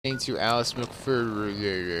To Alice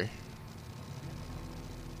McFurry.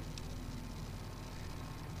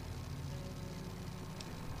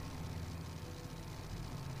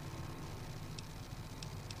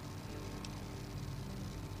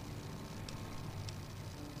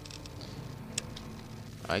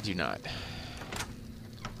 I do not.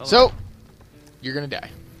 Hello. So, you're gonna die.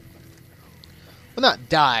 Well, not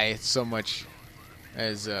die so much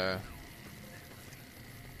as,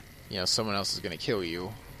 someone else is gonna kill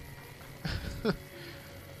you.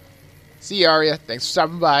 See you, Arya. Thanks for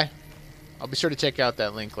stopping by. I'll be sure to check out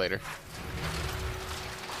that link later.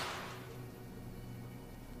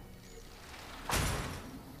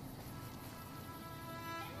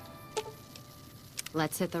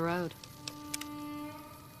 Let's hit the road.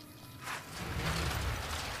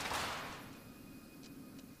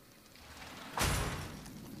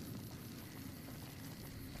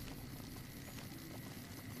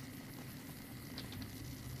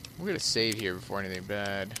 We're gonna save here before anything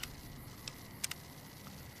bad.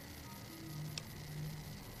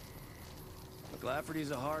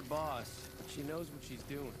 Lafferty's a hard boss, but she knows what she's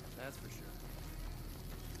doing, that's for sure.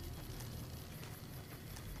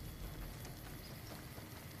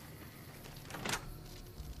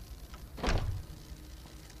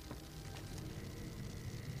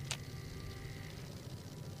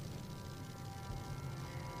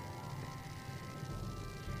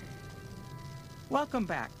 Welcome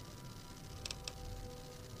back.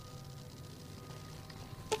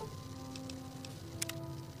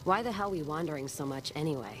 Why the hell are we wandering so much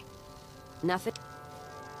anyway? Nothing.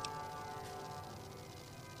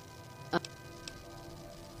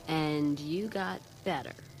 And you got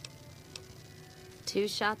better. 2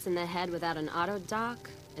 shots in the head without an auto dock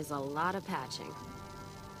is a lot of patching.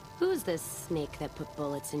 Who's this snake that put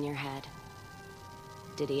bullets in your head?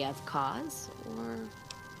 Did he have cause, or...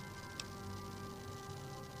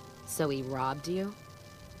 So he robbed you?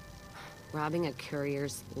 Robbing a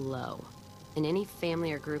courier's low. And any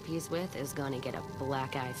family or group he's with is gonna get a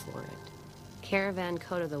black eye for it. Caravan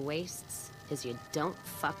code of the wastes is you don't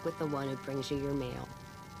fuck with the one who brings you your mail.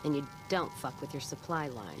 And you don't fuck with your supply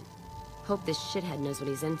line. Hope this shithead knows what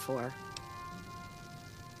he's in for.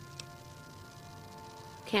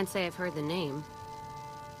 Can't say I've heard the name.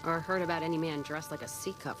 Or heard about any man dressed like a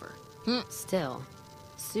seat cover. Still,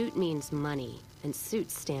 suit means money, and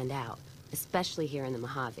suits stand out. Especially here in the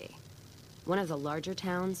Mojave. One of the larger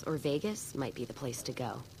towns, or Vegas, might be the place to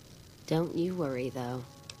go. Don't you worry, though.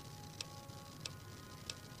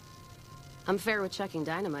 I'm fair with chucking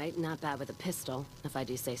dynamite, not bad with a pistol, if I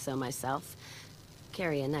do say so myself.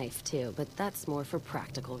 Carry a knife, too, but that's more for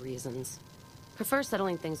practical reasons. Prefer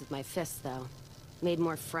settling things with my fists, though. Made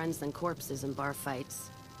more friends than corpses in bar fights.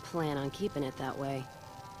 Plan on keeping it that way.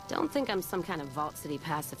 Don't think I'm some kind of Vault City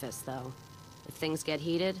pacifist, though. If things get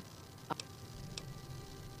heated...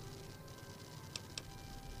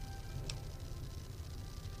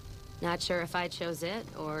 Not sure if I chose it,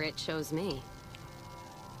 or it chose me.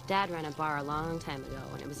 Dad ran a bar a long time ago,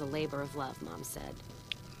 and it was a labor of love, Mom said.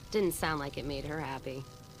 Didn't sound like it made her happy.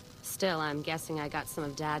 Still, I'm guessing I got some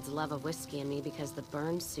of Dad's love of whiskey in me because the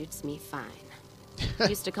burn suits me fine.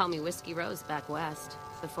 Used to call me Whiskey Rose back west,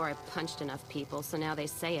 before I punched enough people, so now they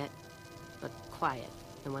say it. But quiet,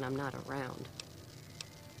 and when I'm not around.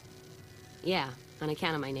 Yeah, on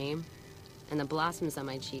account of my name. And the blossoms on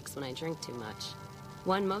my cheeks when I drink too much.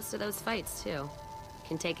 Won most of those fights, too.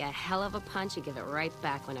 Can take a hell of a punch and give it right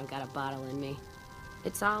back when I've got a bottle in me.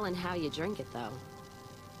 It's all in how you drink it, though.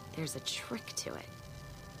 There's a trick to it.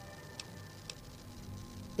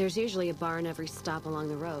 There's usually a bar in every stop along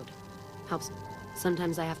the road. Helps.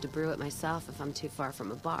 Sometimes I have to brew it myself if I'm too far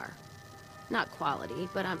from a bar. Not quality,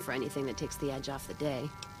 but I'm for anything that takes the edge off the day.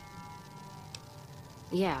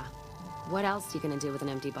 Yeah. What else you gonna do with an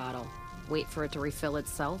empty bottle? Wait for it to refill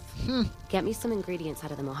itself? Get me some ingredients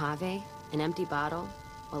out of the Mojave, an empty bottle,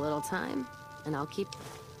 a little time, and I'll keep...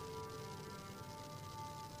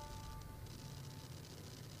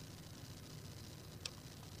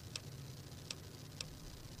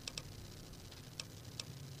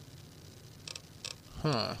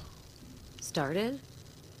 Huh. Started?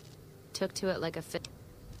 Took to it like a fit.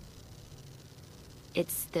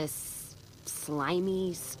 It's this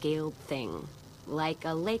slimy, scaled thing. Like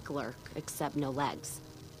a lake lurk, except no legs.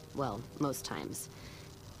 Well, most times.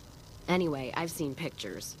 Anyway, I've seen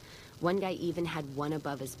pictures. One guy even had one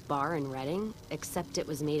above his bar in Reading, except it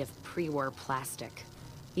was made of pre-war plastic.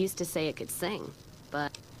 Used to say it could sing,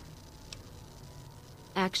 but...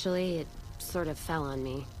 Actually, it sort of fell on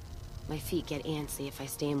me. My feet get antsy if I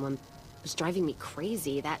stay in one. It was driving me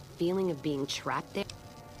crazy, that feeling of being trapped there.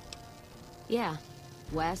 Yeah.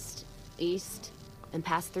 West, east, and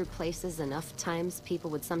pass through places enough times people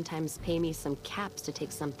would sometimes pay me some caps to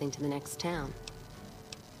take something to the next town.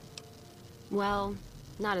 Well,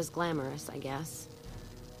 not as glamorous, I guess.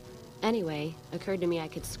 Anyway, occurred to me I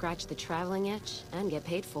could scratch the traveling itch and get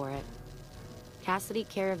paid for it. Cassidy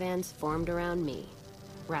caravans formed around me.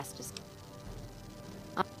 Rest is...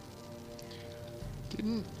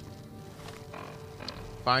 Didn't...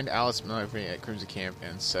 Find Alice Murphy at Crimson Camp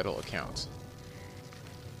and settle accounts.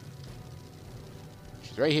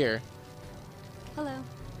 She's right here. Hello.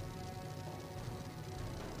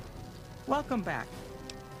 Welcome back.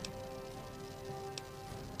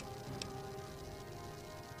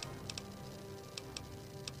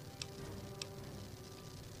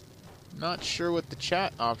 Not sure what the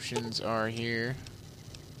chat options are here.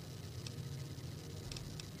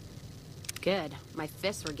 Good. My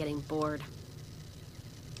fists were getting bored.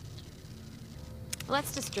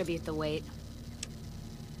 Let's distribute the weight.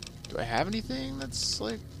 Do I have anything that's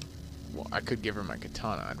like... Well, I could give her my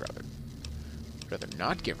katana. I'd rather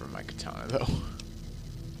not give her my katana, though.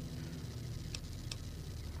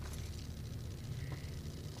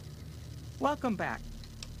 Welcome back.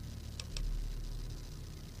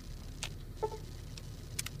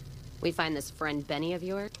 We find this friend Benny of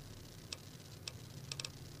yours?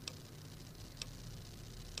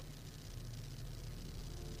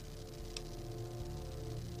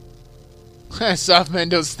 Soft men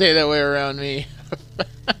don't stay that way around me.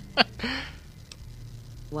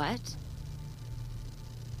 What?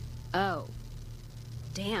 Oh.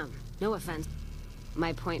 Damn. No offense.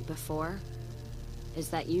 My point before is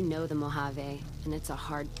that you know the Mojave, and it's a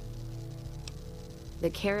hard...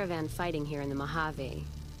 The caravan fighting here in the Mojave,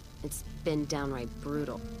 it's been downright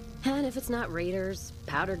brutal. And if it's not raiders,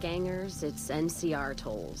 powder gangers, it's NCR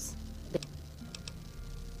tolls.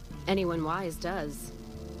 Anyone wise does.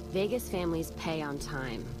 Vegas families pay on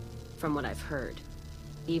time, from what I've heard.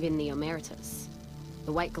 Even the Emeritus.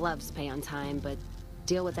 The White Gloves pay on time, but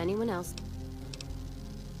deal with anyone else.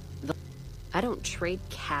 I don't trade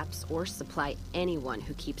caps or supply anyone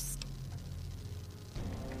who keeps...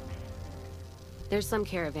 There's some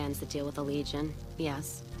caravans that deal with the Legion,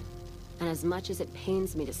 yes. And as much as it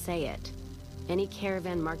pains me to say it, any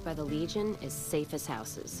caravan marked by the Legion is safe as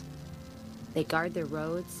houses. They guard their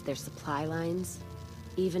roads, their supply lines.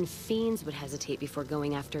 Even fiends would hesitate before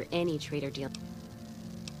going after any trader deal.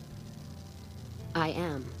 I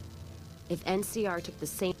am. If NCR took the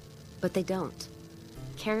same... But they don't.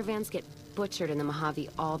 Caravans get butchered in the Mojave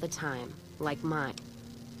all the time, like mine.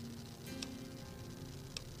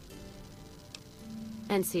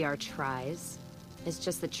 NCR tries. It's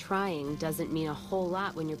just that trying doesn't mean a whole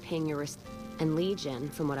lot when you're paying your... And Legion,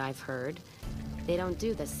 from what I've heard, they don't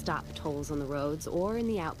do the stop tolls on the roads or in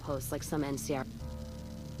the outposts like some NCR...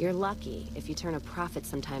 You're lucky if you turn a profit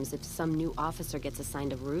sometimes if some new officer gets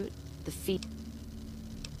assigned a route, the fee...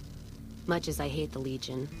 Much as I hate the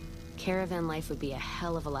Legion, caravan life would be a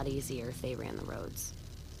hell of a lot easier if they ran the roads.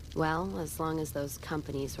 Well, as long as those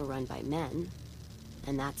companies were run by men,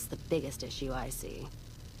 and that's the biggest issue I see.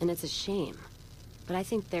 And it's a shame, but I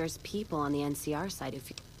think there's people on the NCR side who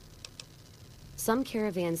feel... Some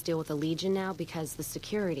caravans deal with the Legion now because the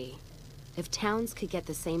security. If towns could get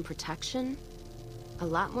the same protection... A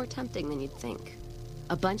lot more tempting than you'd think.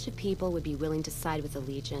 A bunch of people would be willing to side with the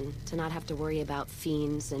Legion, to not have to worry about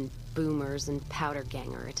fiends and boomers and powder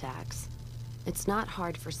ganger attacks. It's not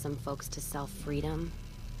hard for some folks to sell freedom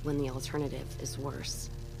when the alternative is worse.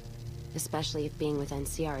 Especially if being with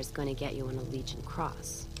NCR is going to get you on a Legion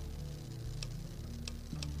cross.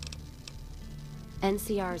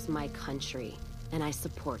 NCR is my country, and I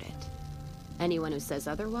support it. Anyone who says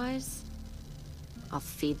otherwise, I'll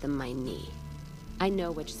feed them my knee. I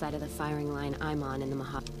know which side of the firing line I'm on in the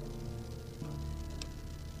Mojave.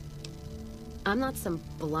 I'm not some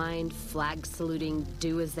blind, flag-saluting,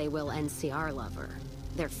 do-as-they-will NCR lover.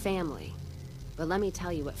 They're family. But let me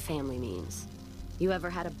tell you what family means. You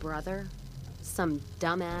ever had a brother? Some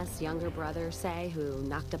dumbass younger brother, say, who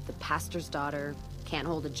knocked up the pastor's daughter, can't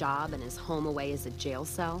hold a job, and is home away as a jail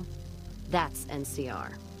cell? That's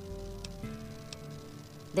NCR.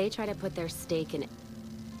 They try to put their stake in...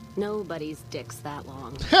 Nobody's dick's that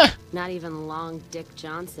long. Not even Long Dick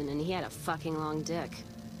Johnson, and he had a fucking long dick.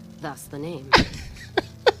 Thus the name.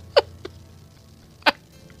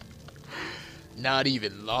 Not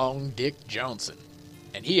even Long Dick Johnson.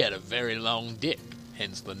 And he had a very long dick,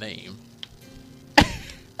 hence the name.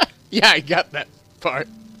 Yeah, I got that part.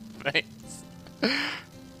 Thanks.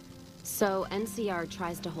 So NCR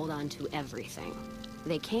tries to hold on to everything.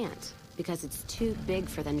 They can't, because it's too big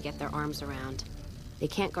for them to get their arms around. They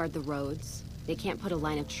can't guard the roads. They can't put a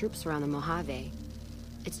line of troops around the Mojave.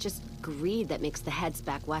 It's just greed that makes the heads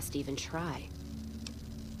back west even try.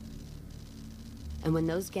 And when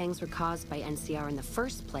those gangs were caused by NCR in the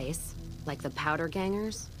first place, like the powder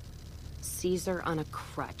gangers, Caesar on a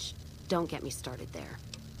crutch. Don't get me started there.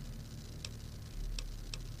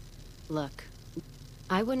 Look,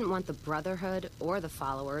 I wouldn't want the Brotherhood, or the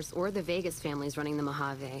Followers, or the Vegas families running the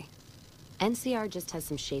Mojave. NCR just has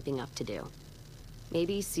some shaping up to do.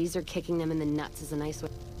 Maybe Caesar kicking them in the nuts is a nice way.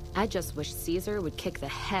 I just wish Caesar would kick the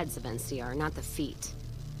heads of NCR, not the feet.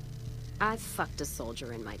 I've fucked a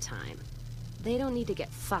soldier in my time. They don't need to get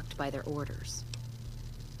fucked by their orders.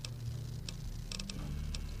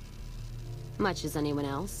 Much as anyone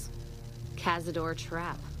else. Cazador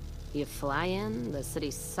trap. You fly in, the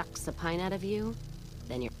city sucks a pint out of you,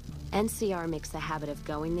 then you're... NCR makes a habit of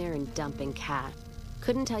going there and dumping cat.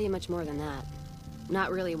 Couldn't tell you much more than that.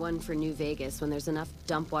 Not really one for New Vegas when there's enough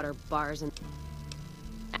dump water bars and...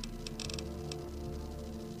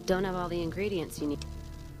 Don't have all the ingredients you need.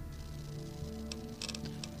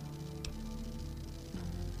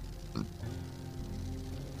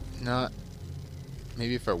 Not...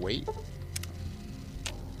 Maybe if I wait?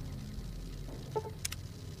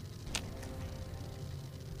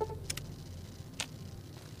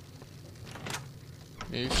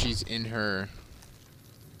 Maybe if she's in her...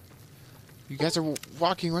 You guys are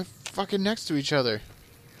walking right fucking next to each other.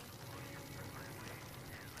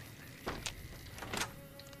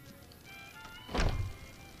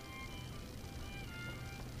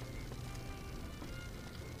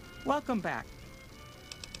 Welcome back.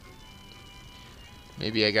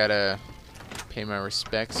 Maybe I gotta pay my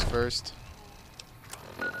respects first.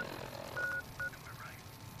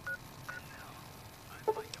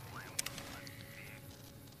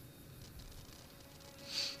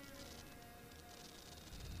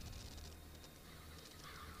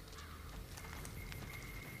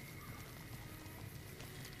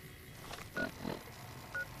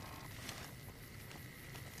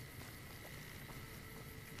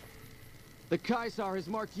 The Kaisar has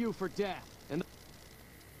marked you for death, and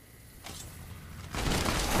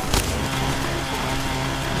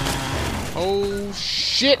Oh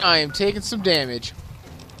shit, I am taking some damage.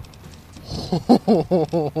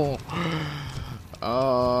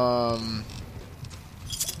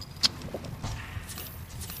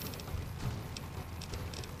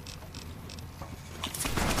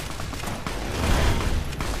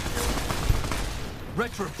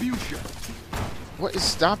 retribution. What is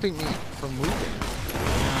stopping me from moving?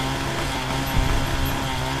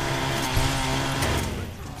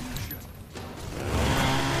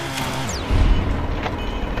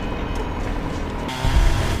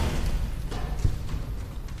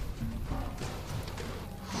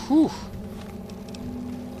 Whew.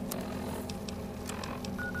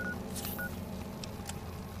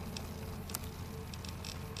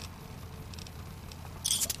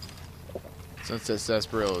 Since that's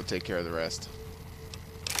desperate, will take care of the rest.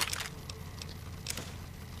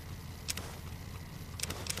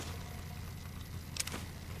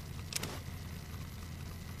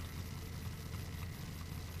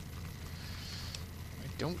 I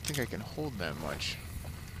don't think I can hold that much.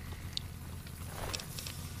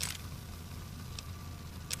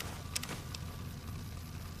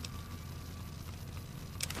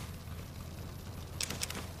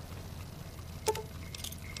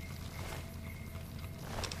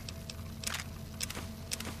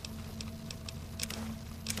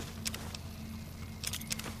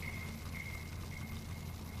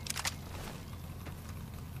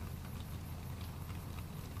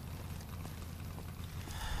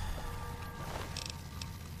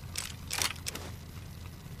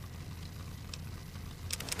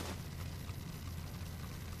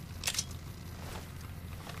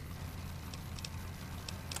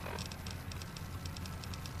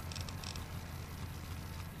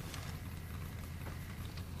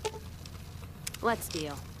 Let's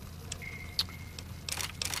deal.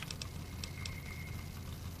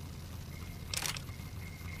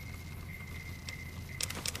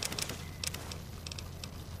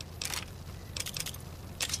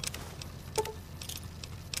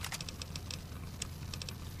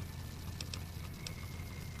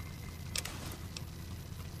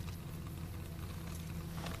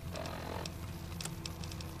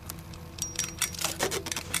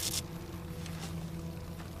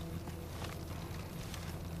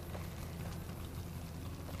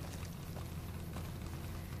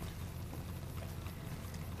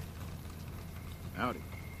 Howdy.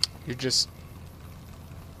 You're just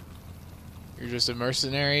a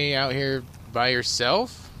mercenary out here by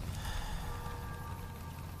yourself?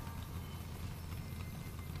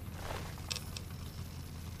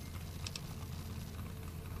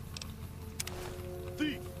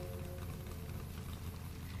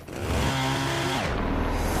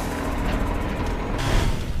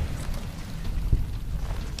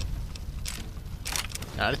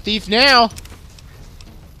 Not a thief now!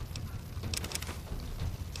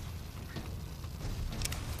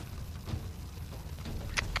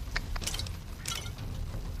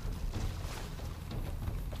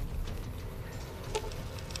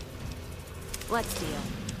 Let's steal.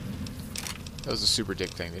 That was a super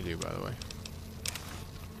dick thing to do, by the way.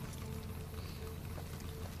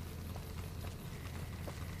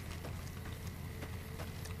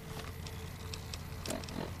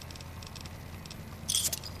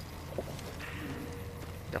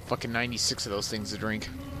 Got fucking 96 of those things to drink.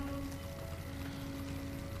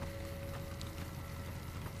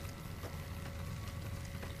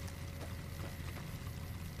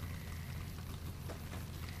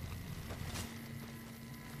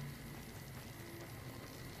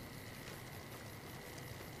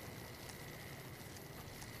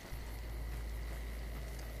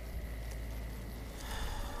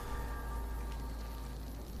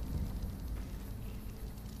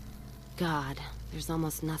 God, there's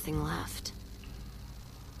almost nothing left.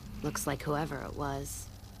 Looks like whoever it was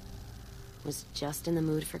just in the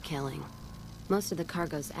mood for killing. Most of the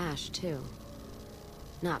cargo's ash, too.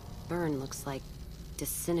 Not burned, looks like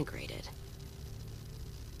disintegrated.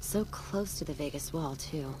 So close to the Vegas wall,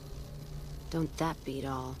 too. Don't that beat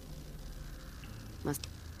all? Must...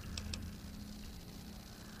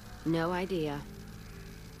 No idea.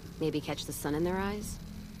 Maybe catch the sun in their eyes?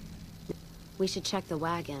 We should check the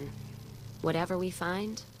wagon. Whatever we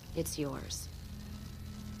find, it's yours.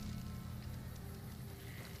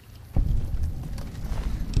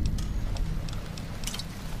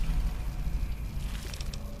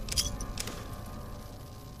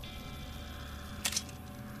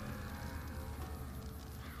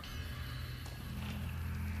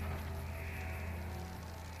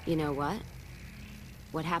 You know what?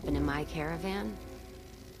 What happened in my caravan?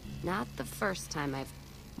 Not the first time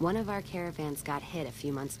One of our caravans got hit a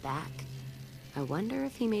few months back. I wonder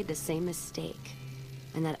if he made the same mistake.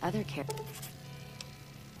 And that other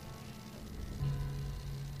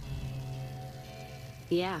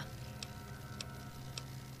Yeah.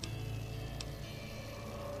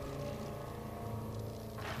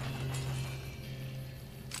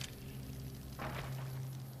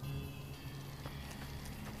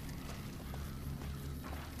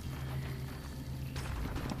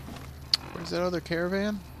 Where's that other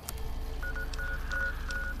caravan?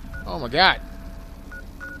 Oh my god.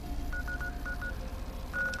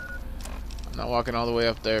 I'm not walking all the way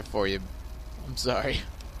up there for you. I'm sorry.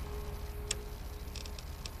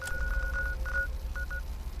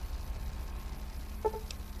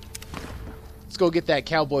 Let's go get that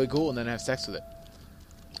cowboy ghoul and then have sex with it.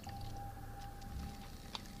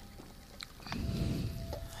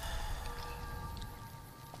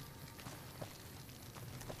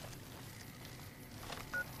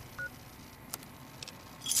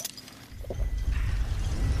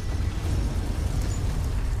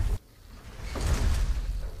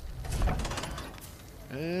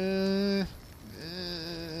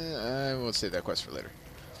 We'll save that quest for later.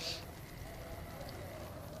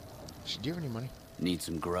 Do you have any money? Need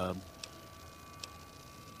some grub?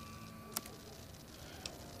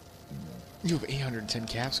 You have 810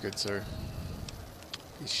 caps, good sir.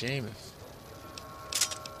 Be a shame if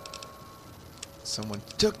someone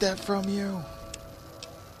took that from you.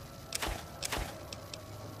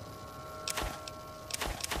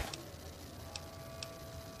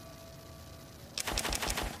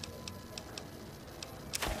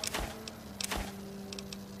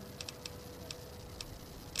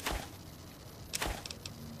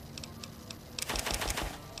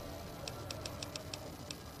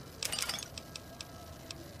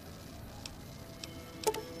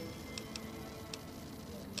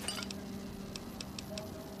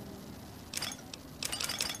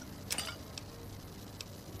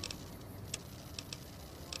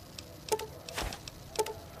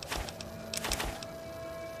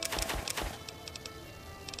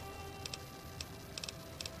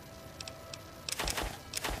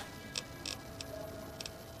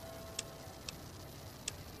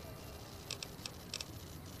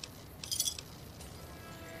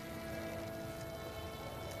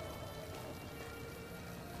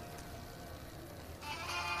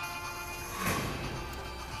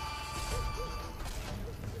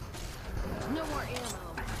 No more ammo.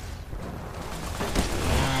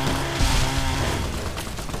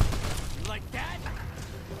 Like that?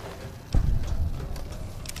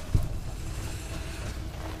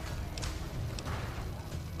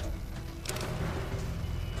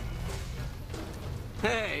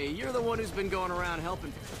 Hey, you're the one who's been going around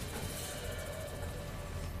helping.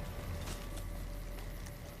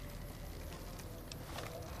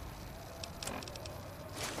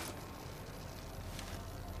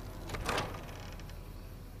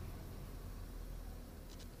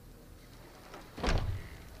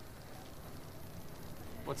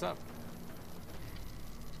 What's up?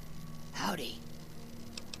 Howdy.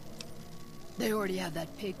 They already have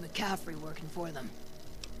that pig McCaffrey working for them.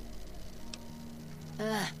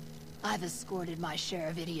 I've escorted my share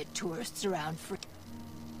of idiot tourists around free.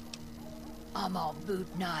 I'm all boot,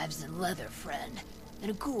 knives, and leather, friend.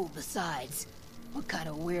 And a ghoul besides. What kind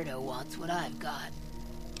of weirdo wants what I've got?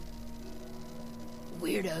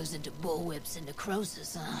 Weirdos into bullwhips and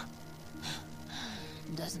necrosis, huh?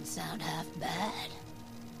 Doesn't sound half bad.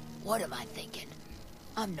 What am I thinking?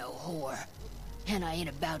 I'm no whore. And I ain't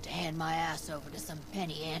about to hand my ass over to some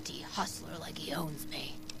penny ante hustler like he owns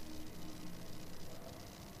me.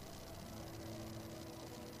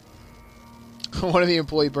 One of the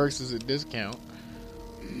employee perks is a discount.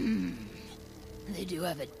 They do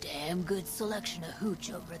have a damn good selection of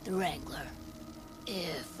hooch over at the Wrangler.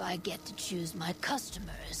 If I get to choose my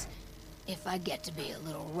customers, if I get to be a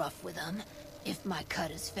little rough with them, if my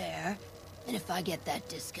cut is fair, and if I get that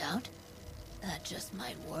discount, that just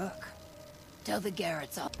might work. Tell the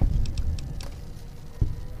Garretts up.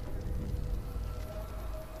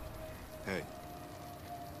 Hey.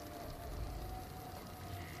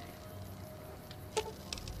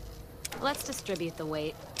 Let's distribute the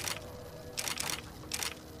weight.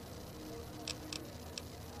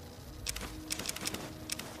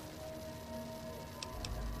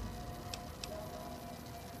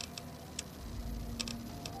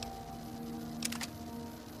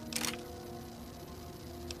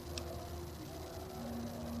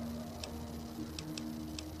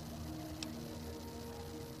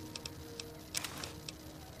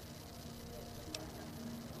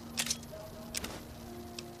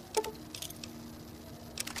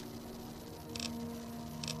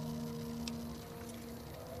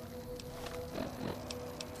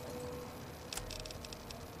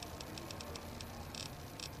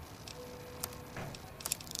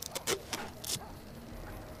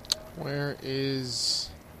 Where is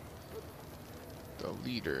the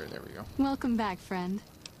leader? There we go. Welcome back, friend.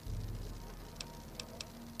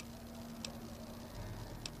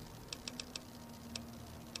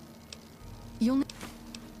 You'll...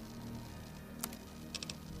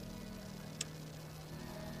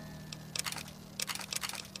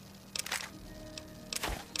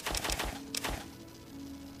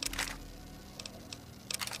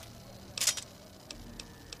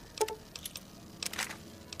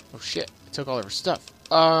 Oh shit, it took all of her stuff.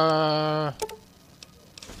 Oh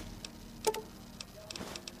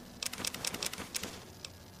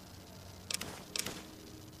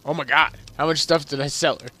my god, how much stuff did I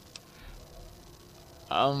sell her?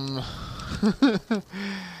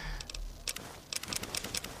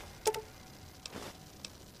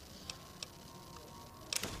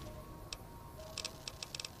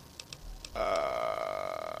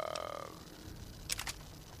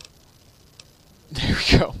 There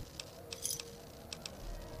we go.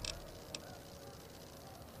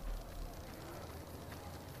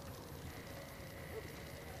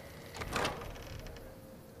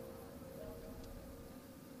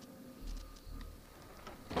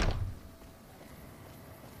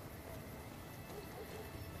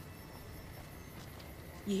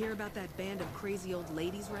 You hear about that band of crazy old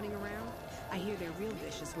ladies running around? I hear they're real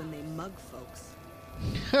vicious when they mug folks.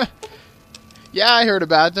 Yeah, I heard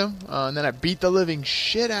about them, and then I beat the living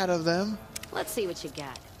shit out of them. Let's see what you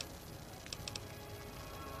got.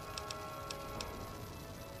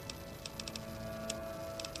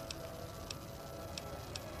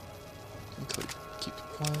 Include keep the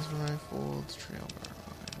plasma rifle, the trail line.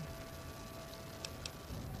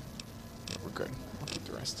 Yeah, we're good. I'll keep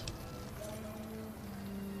the rest.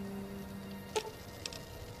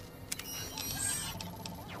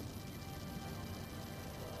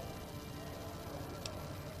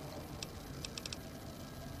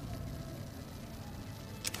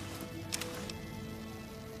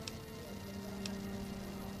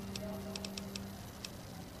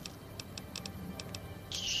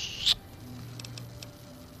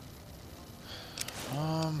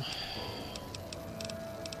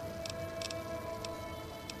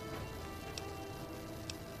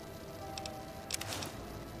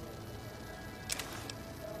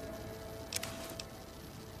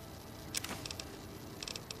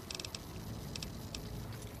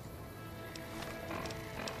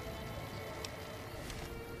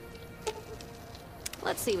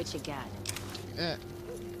 Let's see what you got. Yeah.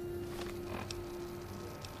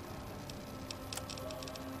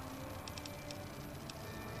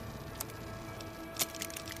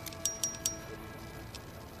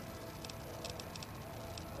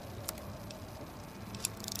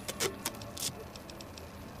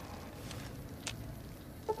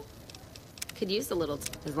 Could use a little,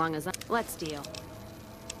 as long as let's deal.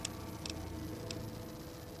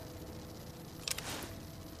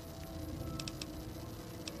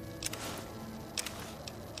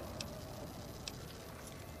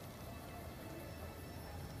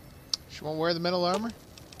 She won't wear the metal armor?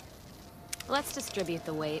 Let's distribute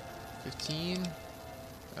the weight. 15.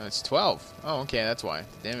 It's 12. Oh, okay, that's why.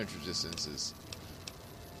 The damage resistance is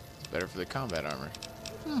better for the combat armor.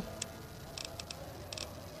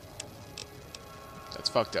 That's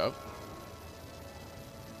fucked up.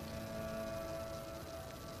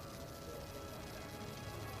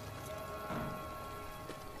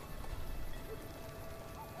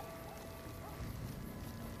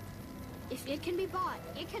 If it can be bought,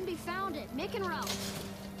 it can be founded. Mick and Row.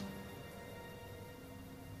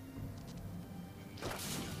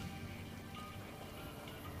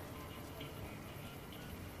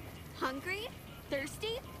 Hungry?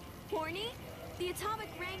 Thirsty? Horny? The Atomic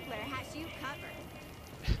Wrangler has you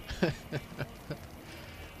covered.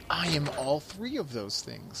 I am all three of those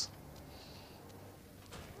things.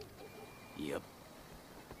 Yep.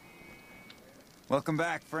 Welcome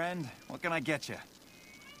back, friend. What can I get you?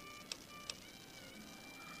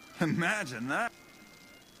 Imagine that.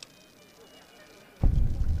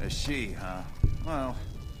 A she, huh? Well,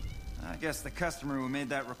 I guess the customer who made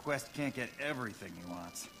that request can't get everything he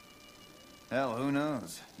wants. Hell, who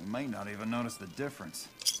knows? He might not even notice the difference.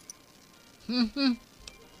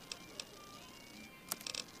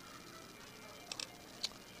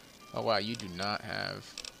 Oh wow, you do not have...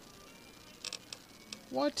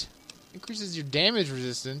 What? Increases your damage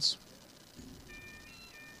resistance.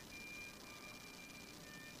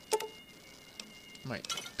 Might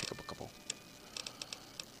pick up a couple.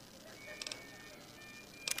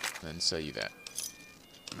 Then sell you that.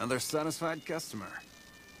 Another satisfied customer.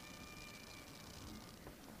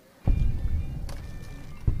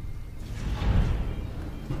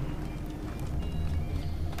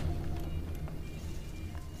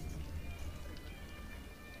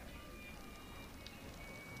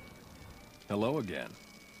 Hello again.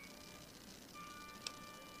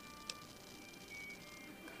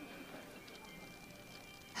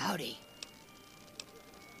 Howdy.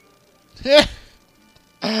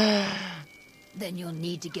 Then you'll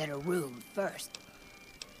need to get a room first.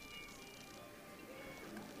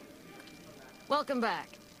 Welcome back.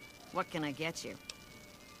 What can I get you?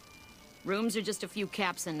 Rooms are just a few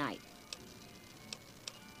caps a night.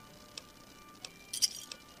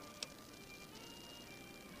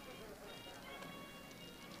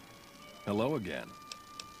 Hello again.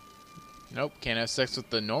 Nope, can't have sex with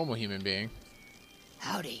the normal human being.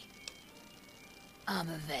 Howdy. I'm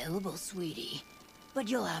available, sweetie, but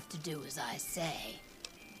you'll have to do as I say.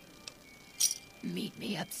 Meet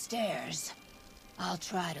me upstairs. I'll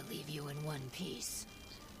try to leave you in one piece.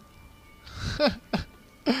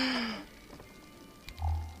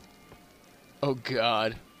 Oh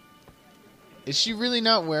god. Is she really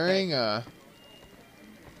not wearing a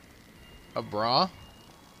bra?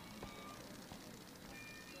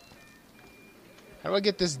 How do I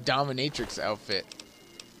get this dominatrix outfit?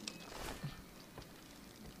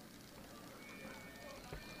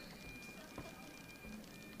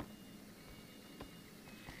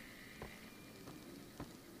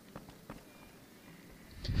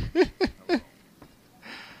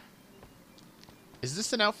 Is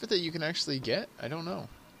this an outfit that you can actually get? I don't know.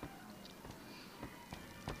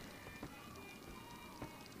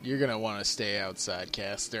 You're gonna want to stay outside,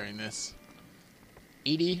 Cass, during this.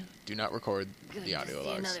 Edie, do not record the audio Good to see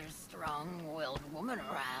logs. another strong-willed woman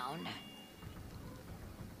around.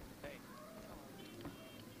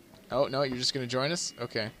 Oh, no, you're just gonna join us?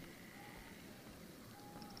 Okay.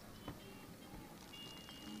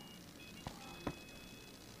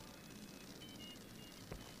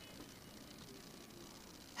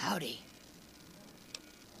 Howdy.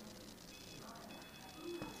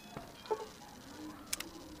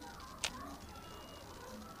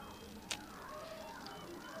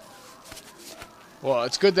 Well,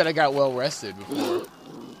 it's good that I got well rested before.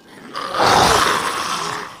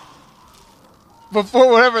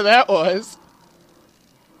 Before whatever that was.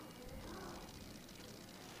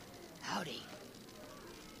 Howdy.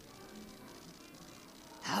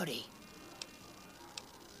 Howdy.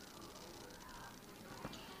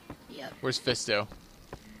 Yep. Where's Fisto?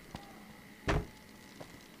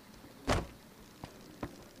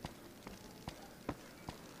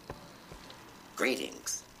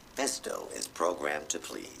 Greetings. Fisto is programmed to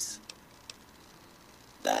please.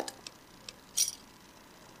 That.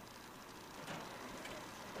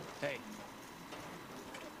 Hey.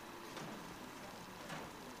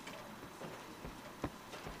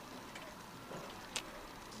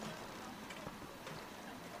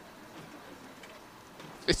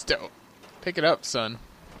 Fisto. Pick it up, son.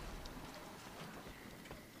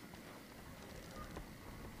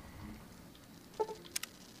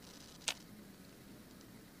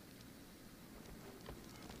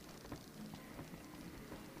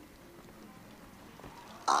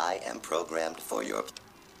 I am programmed for your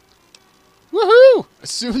Woohoo!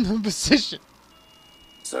 Assume the position.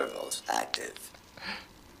 servos active.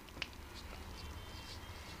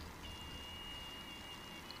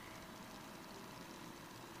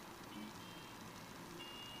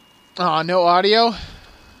 Aw, no audio?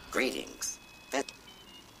 Greetings.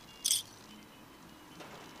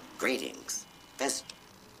 Greetings.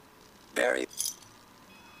 Very.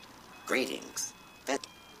 Greetings.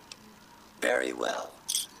 Very well.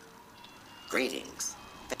 Greetings.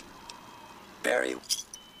 Very.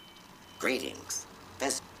 Greetings.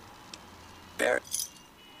 Very.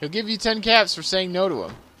 He'll give you 10 caps for saying no to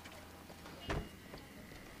him.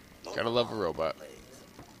 Gotta love a robot.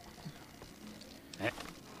 What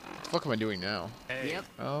the fuck am I doing now? Hey. Yep.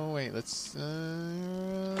 Oh, wait, let's...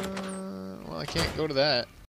 well, I can't go to that.